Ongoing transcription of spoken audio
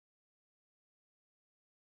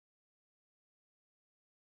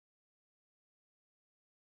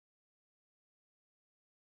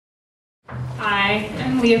Hi,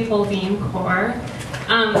 I'm Leopoldine Core.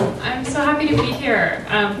 I'm so happy to be here.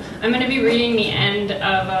 I'm going to be reading the end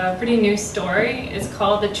of a pretty new story. It's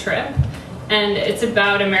called The Trip, and it's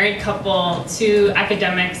about a married couple, two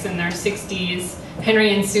academics in their 60s,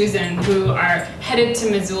 Henry and Susan, who are headed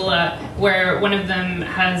to Missoula, where one of them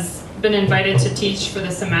has been invited to teach for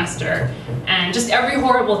the semester. And just every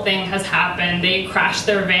horrible thing has happened. They crashed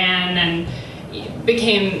their van and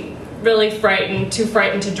became really frightened, too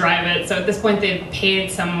frightened to drive it. So at this point they've paid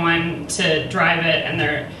someone to drive it, and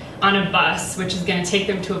they're on a bus, which is going to take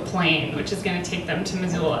them to a plane, which is going to take them to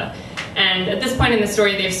Missoula. And at this point in the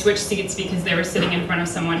story, they've switched seats because they were sitting in front of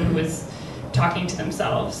someone who was talking to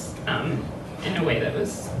themselves in a way that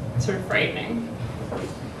was sort of frightening.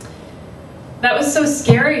 "That was so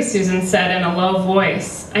scary," Susan said in a low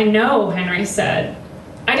voice. "I know," Henry said.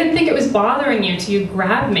 "I didn't think it was bothering you till you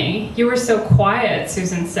grabbed me. You were so quiet,"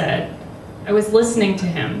 Susan said. "I was listening to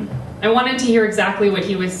him. I wanted to hear exactly what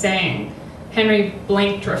he was saying." Henry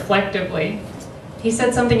blinked reflectively. "He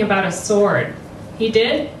said something about a sword." "He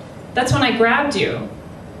did? That's when I grabbed you."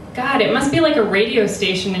 "God, it must be like a radio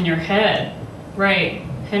station in your head." "Right,"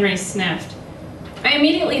 Henry sniffed. "I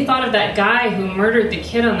immediately thought of that guy who murdered the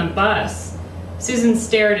kid on the bus." Susan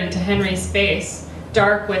stared into Henry's face,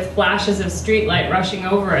 dark with flashes of streetlight rushing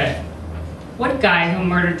over it. "What guy who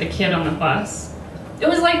murdered the kid on the bus?" "It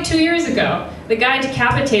was like 2 years ago. The guy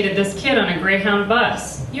decapitated this kid on a Greyhound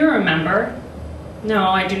bus. You remember?" "No,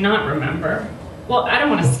 I do not remember." "Well, I don't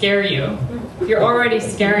want to scare you. You're already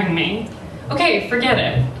scaring me." "Okay, forget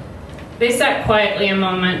it." They sat quietly a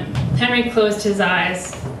moment. Henry closed his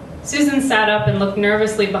eyes. Susan sat up and looked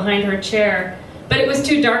nervously behind her chair, but it was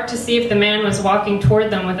too dark to see if the man was walking toward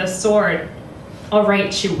them with a sword. "All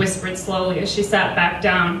right," she whispered slowly as she sat back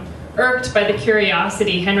down, irked by the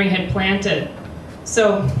curiosity Henry had planted.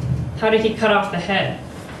 "So, how did he cut off the head?"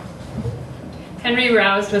 Henry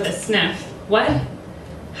roused with a sniff. "What?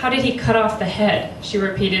 How did he cut off the head?" she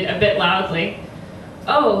repeated a bit loudly.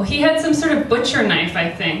 "Oh, he had some sort of butcher knife, I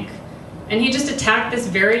think. And he just attacked this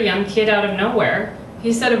very young kid out of nowhere.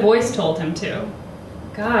 He said a voice told him to."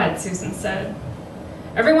 "God," Susan said.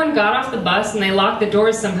 "Everyone got off the bus and they locked the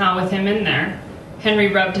doors somehow with him in there." Henry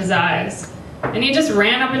rubbed his eyes. "And he just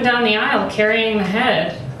ran up and down the aisle carrying the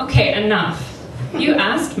head." "Okay, enough. You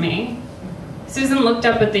asked me." Susan looked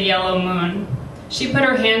up at the yellow moon. She put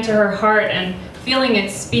her hand to her heart and, feeling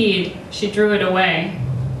its speed, she drew it away.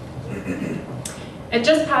 At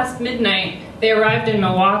just past midnight, they arrived in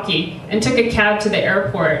Milwaukee and took a cab to the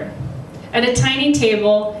airport. At a tiny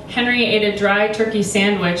table, Henry ate a dry turkey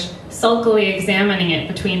sandwich, sulkily examining it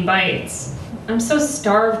between bites. "I'm so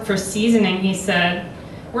starved for seasoning," he said.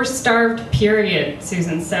 "We're starved, period,"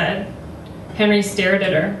 Susan said. Henry stared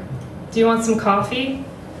at her. "Do you want some coffee?"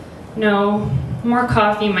 "No, more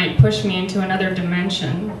coffee might push me into another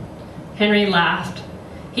dimension." Henry laughed.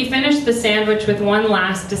 He finished the sandwich with one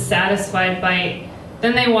last dissatisfied bite.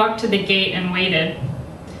 Then they walked to the gate and waited.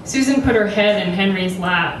 Susan put her head in Henry's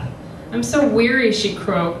lap. "I'm so weary," she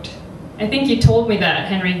croaked. "I think you told me that,"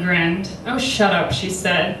 Henry grinned. "Oh, shut up," she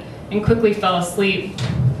said, and quickly fell asleep.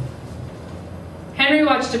 Henry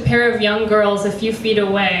watched a pair of young girls a few feet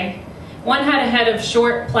away. One had a head of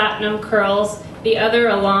short platinum curls, the other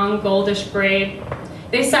a long goldish braid.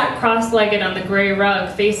 They sat cross-legged on the gray rug,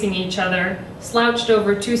 facing each other, slouched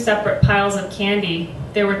over two separate piles of candy.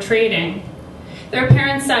 They were trading. Their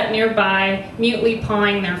parents sat nearby, mutely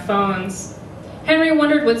pawing their phones. Henry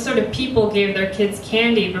wondered what sort of people gave their kids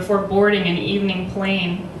candy before boarding an evening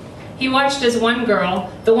plane. He watched as one girl,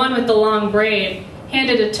 the one with the long braid,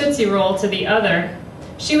 handed a Tootsie Roll to the other.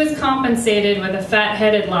 She was compensated with a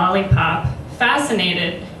fat-headed lollipop.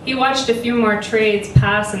 Fascinated, he watched a few more trades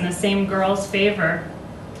pass in the same girl's favor.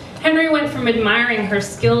 Henry went from admiring her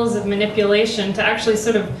skills of manipulation to actually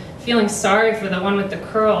sort of feeling sorry for the one with the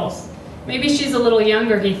curls. Maybe she's a little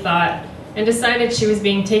younger, he thought, and decided she was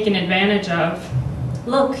being taken advantage of.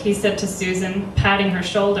 "Look," he said to Susan, patting her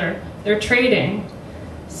shoulder. "They're trading."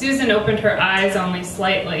 Susan opened her eyes only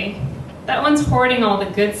slightly. "That one's hoarding all the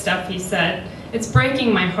good stuff," he said. "It's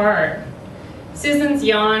breaking my heart." Susan's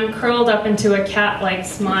yawn curled up into a cat-like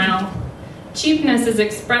smile. "Cheapness is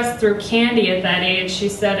expressed through candy at that age," she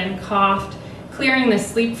said and coughed, clearing the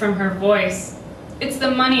sleep from her voice. "It's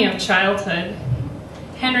the money of childhood."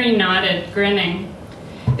 Henry nodded, grinning.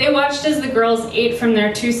 They watched as the girls ate from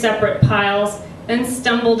their two separate piles, then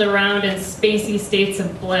stumbled around in spacey states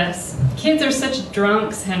of bliss. "Kids are such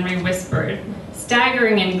drunks," Henry whispered.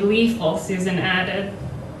 "Staggering and gleeful," Susan added.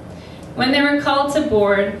 When they were called to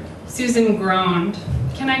board, Susan groaned.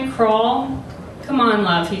 "Can I crawl?" "Come on,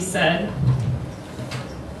 love," he said.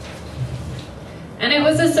 and it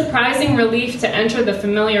was a surprising relief to enter the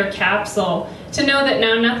familiar capsule, to know that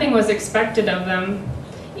now nothing was expected of them.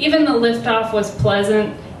 Even the liftoff was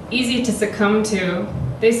pleasant, easy to succumb to.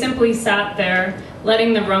 They simply sat there,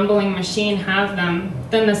 letting the rumbling machine have them,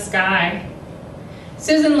 then the sky.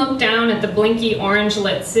 Susan looked down at the blinky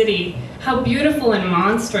orange-lit city. How beautiful and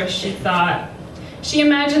monstrous, she thought. She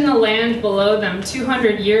imagined the land below them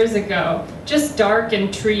 200 years ago, just dark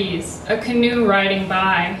and trees, a canoe riding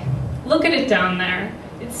by. Look at it down there.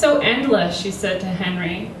 It's so endless, she said to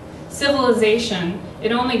Henry. Civilization,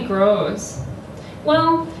 it only grows.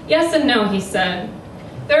 Well, yes and no, he said.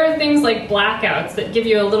 There are things like blackouts that give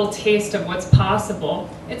you a little taste of what's possible.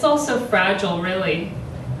 It's all so fragile, really.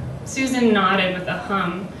 Susan nodded with a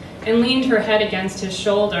hum and leaned her head against his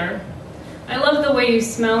shoulder. I love the way you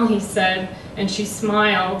smell, he said, and she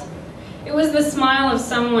smiled. It was the smile of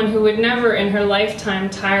someone who would never in her lifetime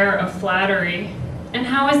tire of flattery. And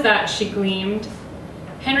how is that, she gleamed.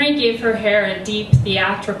 Henry gave her hair a deep,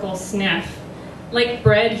 theatrical sniff. Like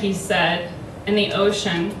bread, he said, and the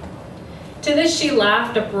ocean. To this she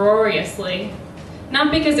laughed uproariously,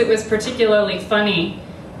 not because it was particularly funny,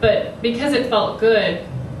 but because it felt good.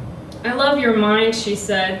 I love your mind, she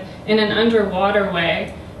said, in an underwater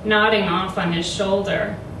way, nodding off on his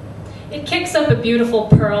shoulder. It kicks up a beautiful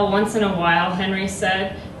pearl once in a while, Henry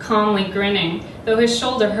said, calmly grinning, though his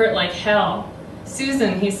shoulder hurt like hell.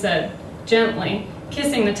 Susan, he said, gently,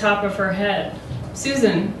 kissing the top of her head.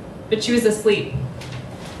 Susan, but she was asleep.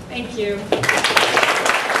 Thank you.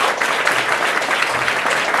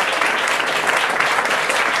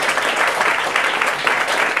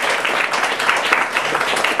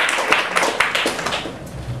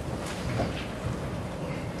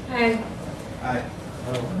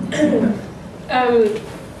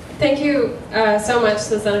 Thank you so much to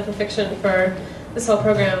the Center for Fiction for this whole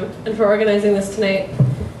program and for organizing this tonight,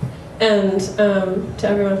 and to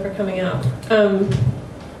everyone for coming out.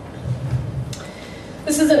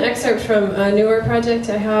 This is an excerpt from a newer project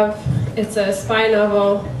I have. It's a spy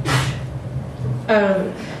novel.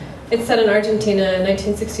 It's set in Argentina in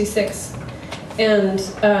 1966, and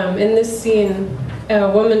in this scene,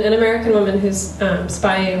 an American woman who's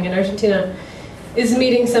spying in Argentina is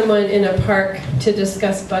meeting someone in a park to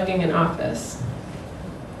discuss bugging an office.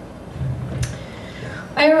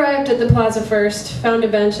 I arrived at the plaza first, found a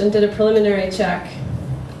bench, and did a preliminary check.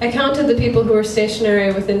 I counted the people who were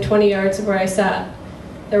stationary within 20 yards of where I sat.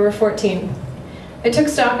 There were 14. I took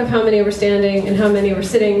stock of how many were standing and how many were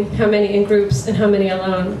sitting, how many in groups, and how many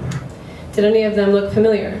alone. Did any of them look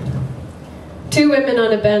familiar? 2 women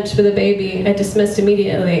on a bench with a baby I dismissed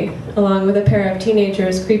immediately, along with a pair of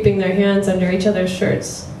teenagers creeping their hands under each other's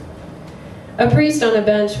shirts. A priest on a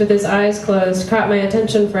bench with his eyes closed caught my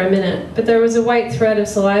attention for a minute, but there was a white thread of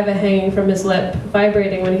saliva hanging from his lip,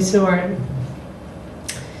 vibrating when he snored.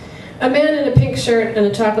 A man in a pink shirt and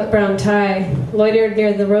a chocolate brown tie loitered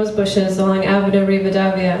near the rose bushes along Avenue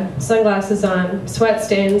Rivadavia, sunglasses on, sweat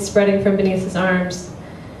stains spreading from beneath his arms.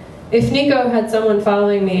 If Nico had someone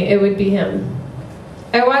following me, it would be him.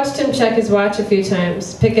 I watched him check his watch a few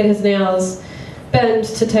times, pick at his nails, bend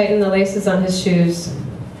to tighten the laces on his shoes.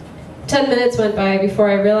 10 minutes went by before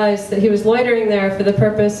I realized that he was loitering there for the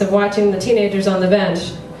purpose of watching the teenagers on the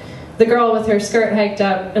bench. The girl with her skirt hiked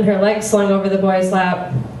up and her legs slung over the boy's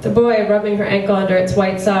lap, the boy rubbing her ankle under its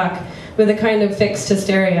white sock with a kind of fixed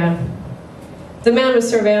hysteria. The man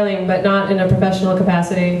was surveilling, but not in a professional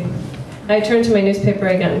capacity. I turned to my newspaper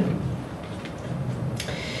again.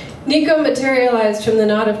 Nico materialized from the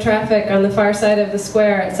knot of traffic on the far side of the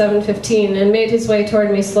square at 7:15 and made his way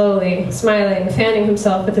toward me slowly, smiling, fanning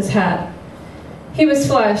himself with his hat. He was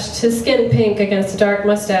flushed, his skin pink against a dark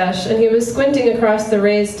mustache, and he was squinting across the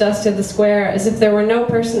raised dust of the square as if there were no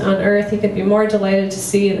person on earth he could be more delighted to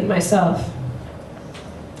see than myself.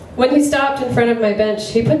 When he stopped in front of my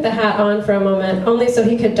bench, he put the hat on for a moment, only so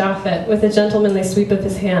he could doff it with a gentlemanly sweep of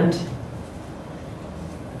his hand.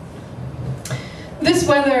 This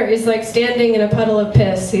weather is like standing in a puddle of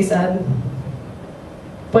piss, he said.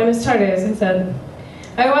 Buenos tardes, I said.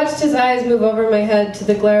 I watched his eyes move over my head to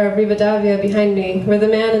the glare of Rivadavia behind me, where the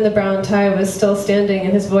man in the brown tie was still standing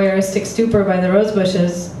in his voyeuristic stupor by the rose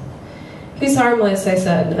bushes. He's harmless, I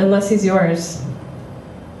said, unless he's yours.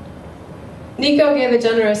 Nico gave a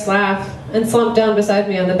generous laugh and slumped down beside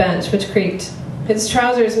me on the bench, which creaked. His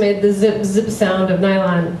trousers made the zip-zip sound of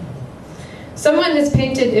nylon. Someone has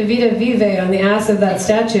painted Evita Vive on the ass of that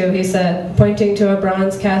statue, he said, pointing to a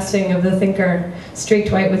bronze casting of the thinker,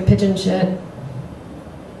 streaked white with pigeon shit.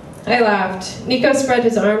 I laughed. Nico spread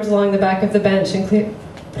his arms along the back of the bench and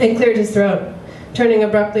cleared his throat, turning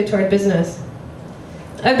abruptly toward business.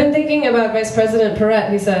 I've been thinking about Vice President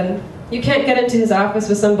Perret, he said. You can't get into his office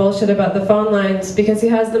with some bullshit about the phone lines because he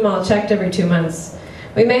has them all checked every 2 months.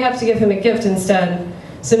 We may have to give him a gift instead.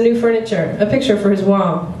 Some new furniture, a picture for his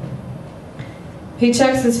wall. He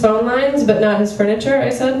checks his phone lines, but not his furniture, I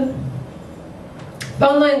said.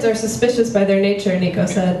 Phone lines are suspicious by their nature, Nico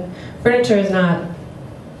said. Furniture is not.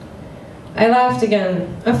 I laughed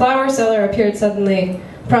again. A flower seller appeared suddenly,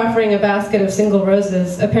 proffering a basket of single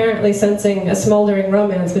roses, apparently sensing a smoldering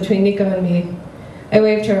romance between Nico and me. I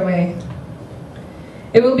waved her away.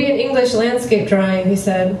 It will be an English landscape drawing, he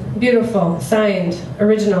said. Beautiful, signed,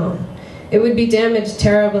 original. It would be damaged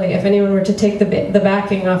terribly if anyone were to take the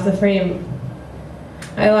backing off the frame.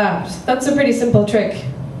 I laughed. That's a pretty simple trick.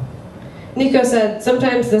 Nico said,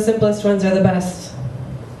 sometimes the simplest ones are the best.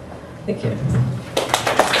 Thank you.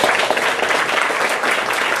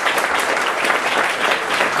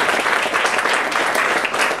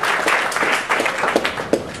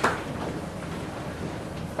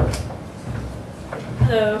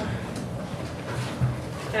 Hello,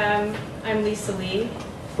 I'm Lisa Lee.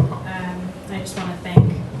 I just want to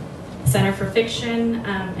thank Center for Fiction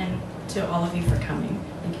and to all of you for coming.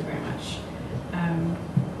 Thank you very much.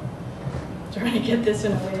 Trying to get this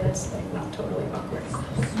in a way that's like not totally awkward.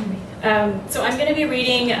 So I'm going to be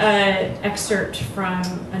reading an excerpt from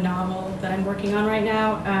a novel that I'm working on right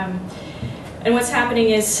now. And what's happening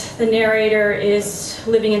is the narrator is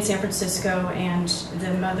living in San Francisco, and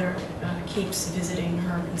the mother keeps visiting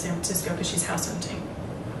her in San Francisco because she's house hunting.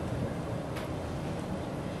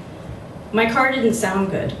 My car didn't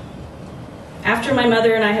sound good. After my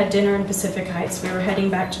mother and I had dinner in Pacific Heights, we were heading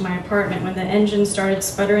back to my apartment when the engine started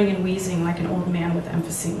sputtering and wheezing like an old man with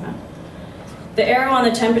emphysema. The arrow on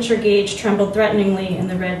the temperature gauge trembled threateningly in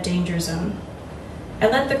the red danger zone. I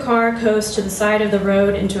let the car coast to the side of the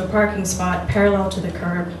road into a parking spot parallel to the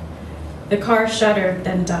curb. The car shuddered,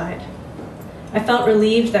 then died. I felt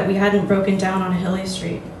relieved that we hadn't broken down on a hilly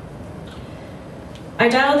street. I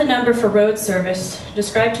dialed the number for road service,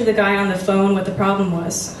 described to the guy on the phone what the problem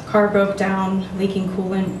was. Car broke down, leaking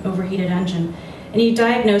coolant, overheated engine, and he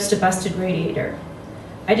diagnosed a busted radiator.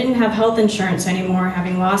 I didn't have health insurance anymore,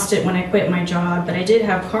 having lost it when I quit my job, but I did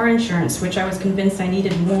have car insurance, which I was convinced I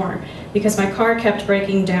needed more because my car kept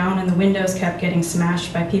breaking down and the windows kept getting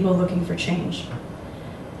smashed by people looking for change.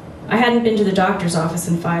 I hadn't been to the doctor's office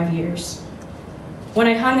in 5 years. When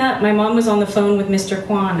I hung up, my mom was on the phone with Mr.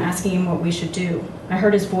 Kwan asking him what we should do. I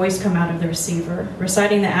heard his voice come out of the receiver,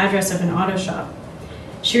 reciting the address of an auto shop.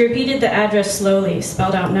 She repeated the address slowly,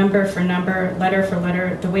 spelled out number for number, letter for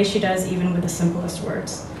letter, the way she does even with the simplest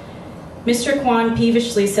words. Mr. Kwan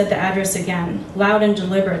peevishly said the address again, loud and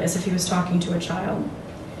deliberate as if he was talking to a child.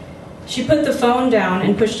 She put the phone down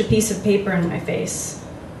and pushed a piece of paper in my face.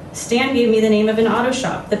 Stan gave me the name of an auto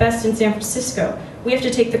shop, the best in San Francisco. We have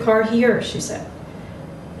to take the car here, she said.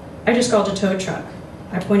 I just called a tow truck.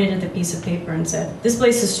 I pointed at the piece of paper and said, this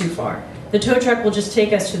place is too far. The tow truck will just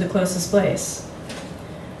take us to the closest place.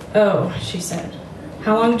 Oh, she said.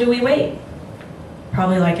 How long do we wait?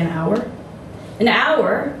 Probably like an hour. An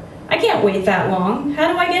hour? I can't wait that long.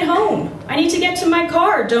 How do I get home? I need to get to my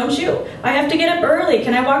car, don't you? I have to get up early.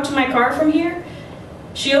 Can I walk to my car from here?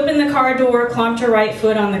 She opened the car door, clomped her right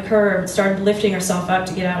foot on the curb, started lifting herself up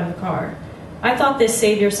to get out of the car. I thought this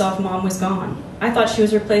save-yourself mom was gone. I thought she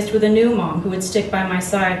was replaced with a new mom who would stick by my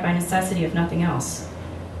side by necessity if nothing else.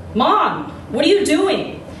 Mom, what are you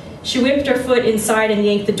doing? She whipped her foot inside and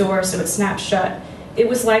yanked the door so it snapped shut. It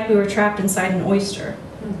was like we were trapped inside an oyster.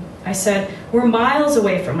 I said, we're miles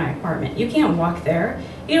away from my apartment. You can't walk there.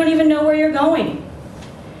 You don't even know where you're going.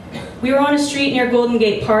 We were on a street near Golden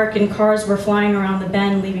Gate Park and cars were flying around the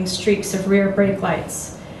bend, leaving streaks of rear brake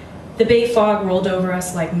lights. The bay fog rolled over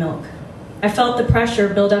us like milk. I felt the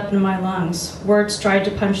pressure build up in my lungs. Words tried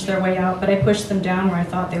to punch their way out, but I pushed them down where I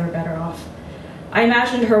thought they were better off. I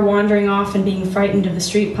imagined her wandering off and being frightened of the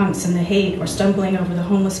street punks and the hate, or stumbling over the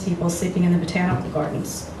homeless people sleeping in the botanical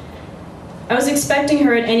gardens. I was expecting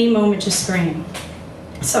her at any moment to scream.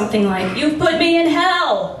 Something like, "You've put me in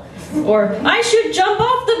hell!" Or, "I should jump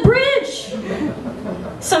off the bridge!"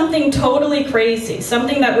 Something totally crazy,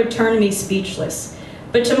 something that would turn me speechless.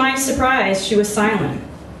 But to my surprise, she was silent.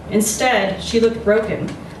 Instead, she looked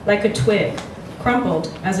broken, like a twig,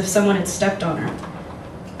 crumpled as if someone had stepped on her.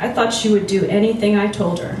 I thought she would do anything I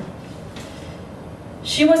told her.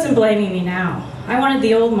 She wasn't blaming me now. I wanted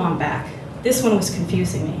the old mom back. This one was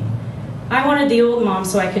confusing me. I wanted the old mom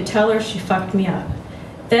so I could tell her she fucked me up.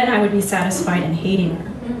 Then I would be satisfied in hating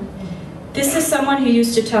her. This is someone who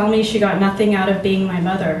used to tell me she got nothing out of being my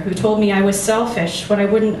mother, who told me I was selfish when I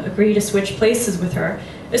wouldn't agree to switch places with her,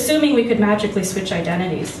 assuming we could magically switch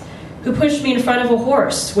identities, who pushed me in front of a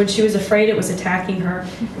horse when she was afraid it was attacking her,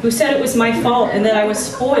 who said it was my fault and that I was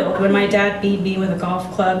spoiled when my dad beat me with a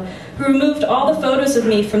golf club, who removed all the photos of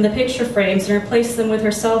me from the picture frames and replaced them with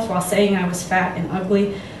herself while saying I was fat and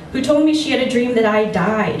ugly, who told me she had a dream that I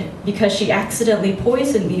died because she accidentally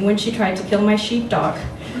poisoned me when she tried to kill my sheepdog,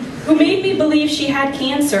 who made me believe she had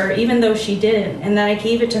cancer even though she didn't, and that I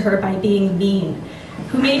gave it to her by being mean,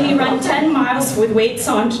 who made me run 10 miles with weights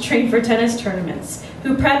on to train for tennis tournaments,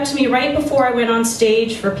 who prepped me right before I went on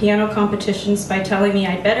stage for piano competitions by telling me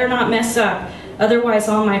I better not mess up, otherwise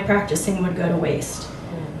all my practicing would go to waste.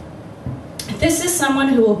 This is someone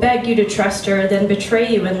who will beg you to trust her, then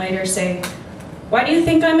betray you and later say, "Why do you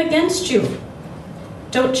think I'm against you?"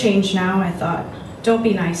 Don't change now, I thought. Don't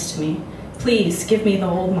be nice to me. Please give me the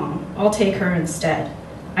old mom. I'll take her instead.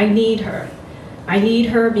 I need her. I need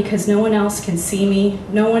her because no one else can see me.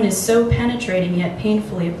 No one is so penetrating yet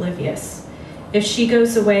painfully oblivious. If she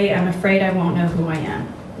goes away, I'm afraid I won't know who I am.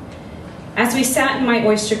 As we sat in my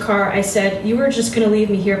oyster car, I said, "You were just going to leave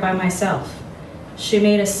me here by myself." She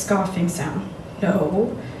made a scoffing sound.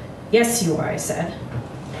 "No." "Yes, you are," I said.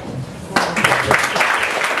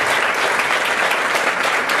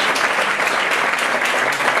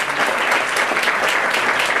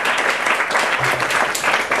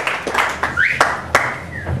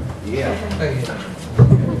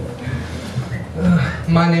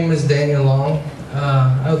 My name is Daniel Long.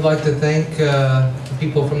 I would like to thank the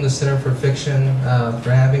people from the Center for Fiction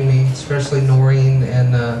for having me, especially Noreen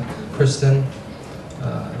and Kristen.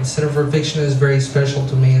 The Center for Fiction is very special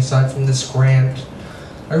to me. Aside from this grant,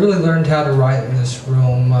 I really learned how to write in this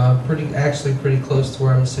room, actually pretty close to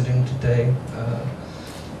where I'm sitting today.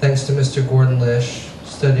 Thanks to Mr. Gordon Lish,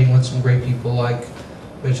 studying with some great people like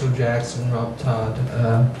Mitchell Jackson, Rob Todd.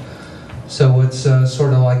 So it's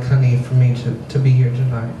sort of like honey for me to be here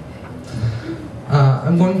tonight.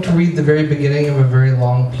 I'm going to read the very beginning of a very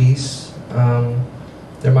long piece.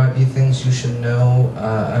 There might be things you should know.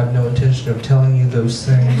 I have no intention of telling you those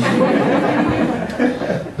things.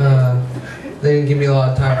 They didn't give me a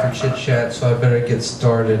lot of time for chit-chat, so I better get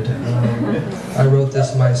started. I wrote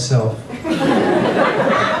this myself.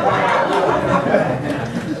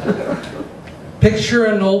 Picture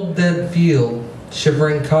an old dead field,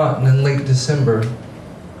 shivering cotton in late December.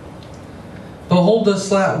 Behold a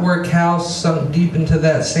slat-work house sunk deep into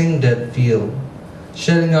that same dead field,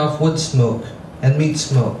 shedding off wood smoke and meat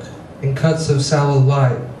smoke in cuts of sallow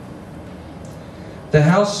light. The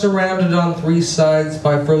house surrounded on three sides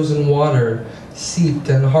by frozen water, seeped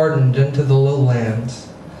and hardened into the lowlands,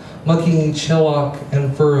 mucking each hillock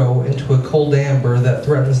and furrow into a cold amber that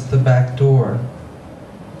threatens the back door.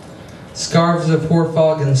 Scarves of hoar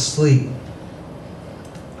fog and sleet,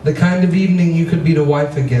 the kind of evening you could beat a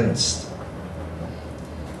wife against.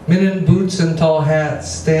 Men in boots and tall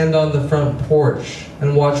hats stand on the front porch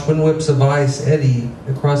and watch wind whips of ice eddy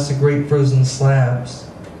across the great frozen slabs.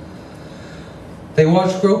 They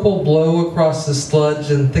watch Gropel blow across the sludge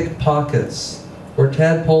in thick pockets, where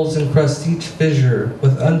tadpoles encrust each fissure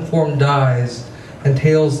with unformed eyes and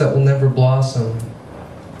tails that will never blossom.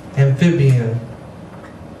 Amphibian,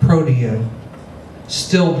 protean,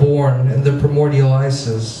 stillborn in the primordial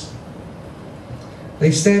ices.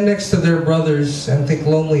 They stand next to their brothers and think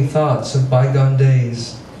lonely thoughts of bygone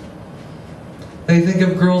days. They think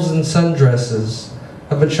of girls in sundresses,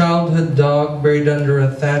 of a childhood dog buried under a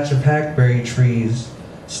thatch of hackberry trees,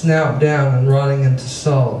 snout down and rotting into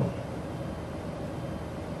salt.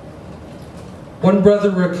 One brother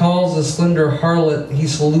recalls a slender harlot he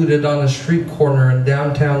saluted on a street corner in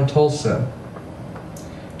downtown Tulsa.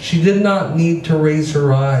 She did not need to raise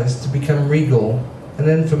her eyes to become regal and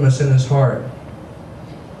infamous in his heart.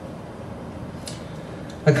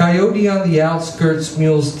 A coyote on the outskirts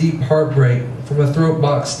mules deep heartbreak from a throat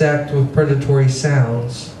box stacked with predatory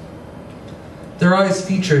sounds. Their eyes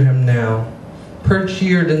feature him now,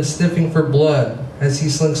 perch-eared and sniffing for blood as he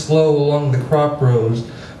slinks low along the crop rows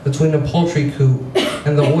between a poultry coop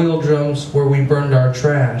and the oil drums where we burned our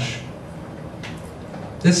trash.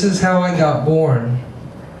 This is how I got born.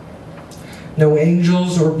 No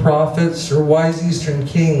angels or prophets or wise eastern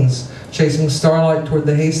kings chasing starlight toward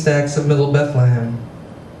the haystacks of Middle Bethlehem.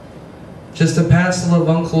 Just a passel of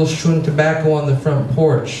uncles chewing tobacco on the front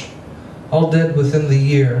porch, all dead within the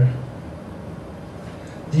year.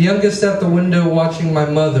 The youngest at the window watching my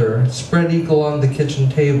mother, spread eagle on the kitchen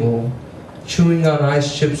table, chewing on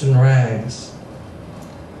ice chips and rags.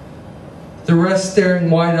 The rest staring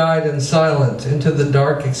wide-eyed and silent into the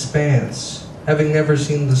dark expanse, having never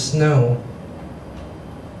seen the snow.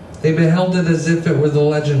 They beheld it as if it were the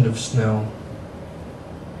legend of snow.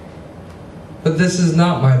 But this is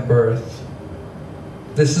not my birth.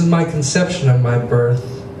 This is my conception of my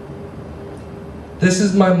birth. This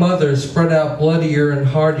is my mother spread out bloodier and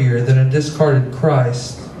hardier than a discarded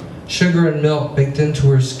Christ, sugar and milk baked into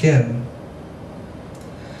her skin.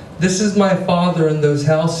 This is my father in those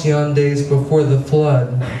halcyon days before the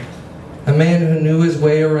flood, a man who knew his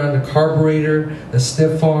way around a carburetor, a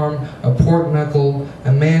stiff arm, a pork knuckle,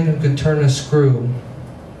 a man who could turn a screw.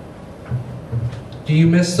 Do you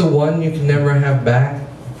miss the one you can never have back?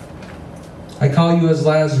 I call you as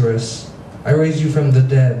Lazarus. I raise you from the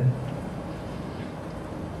dead.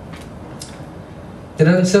 It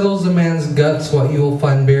unsettles a man's guts what you will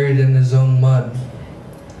find buried in his own mud.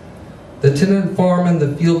 The tenant farm and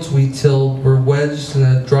the fields we tilled were wedged in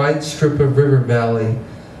a dried strip of river valley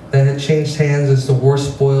that had changed hands as the war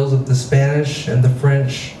spoils of the Spanish and the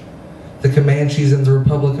French, the Comanches and the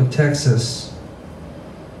Republic of Texas.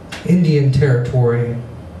 Indian territory,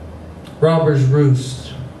 Robber's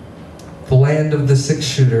Roost, the land of the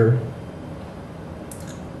six-shooter,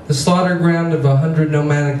 the slaughter ground of 100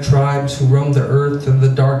 nomadic tribes who roamed the earth in the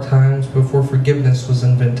dark times before forgiveness was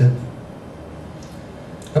invented.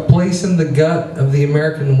 A place in the gut of the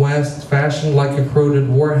American West fashioned like a corroded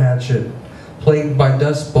war hatchet, plagued by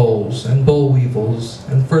dust bowls and boll weevils,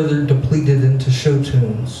 and further depleted into show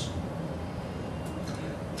tunes.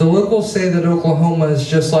 The locals say that Oklahoma is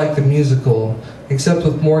just like the musical, except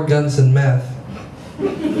with more guns and meth.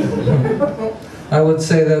 I would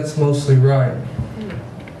say that's mostly right.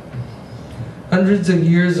 Hundreds of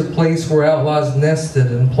years a place where outlaws nested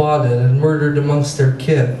and plotted and murdered amongst their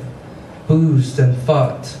kith, boozed and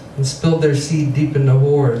fucked, and spilled their seed deep into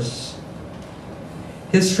whores.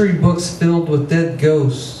 History books filled with dead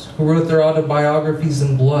ghosts who wrote their autobiographies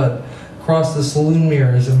in blood across the saloon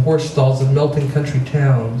mirrors and horse stalls of melting country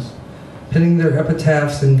towns, pinning their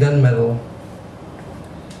epitaphs in gunmetal.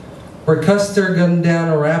 Where Custer gunned down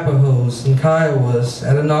Arapahoes and Kiowas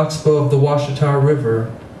at an oxbow of the Washita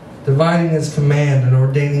River, dividing his command and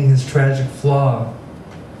ordaining his tragic flaw.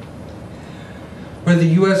 Where the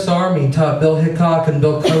U.S. Army taught Bill Hickok and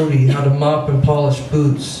Bill Cody how to mop and polish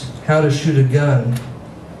boots, how to shoot a gun.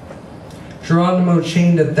 Geronimo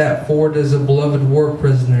chained at that fort as a beloved war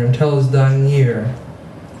prisoner until his dying year,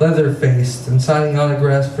 leather-faced and signing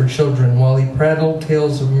autographs for children while he prattled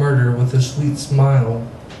tales of murder with a sweet smile.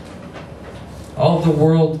 All the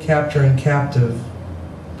world capturing captive.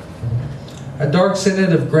 A dark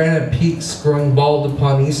synod of granite peaks growing bald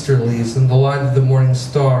upon easterlies in the light of the morning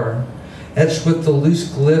star, etched with the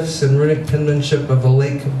loose glyphs and runic penmanship of a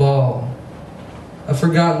late cabal. A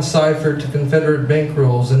forgotten cipher to Confederate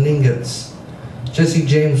bankrolls and ingots. Jesse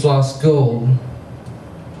James lost gold.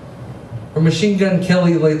 Where Machine Gun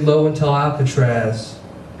Kelly laid low until Alcatraz.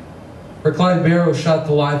 Where Clyde Barrow shot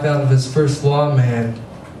the life out of his first lawman.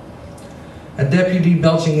 A deputy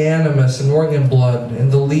belching animus and Oregon blood in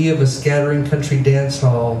the lee of a scattering country dance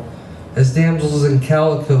hall, as damsels in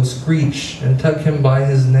calico screech and tug him by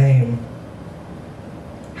his name.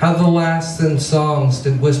 How the last thin songs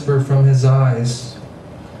did whisper from his eyes.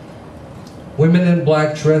 Women in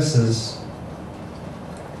black dresses.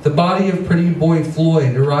 The body of pretty boy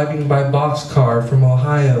Floyd arriving by boxcar from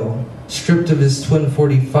Ohio, stripped of his twin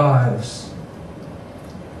 .45s.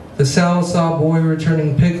 The Sallisaw boy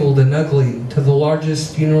returning pickled and ugly to the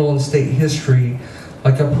largest funeral in state history,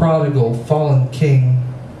 like a prodigal fallen king.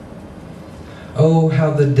 Oh,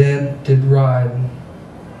 how the dead did ride.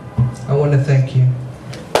 I want to thank you.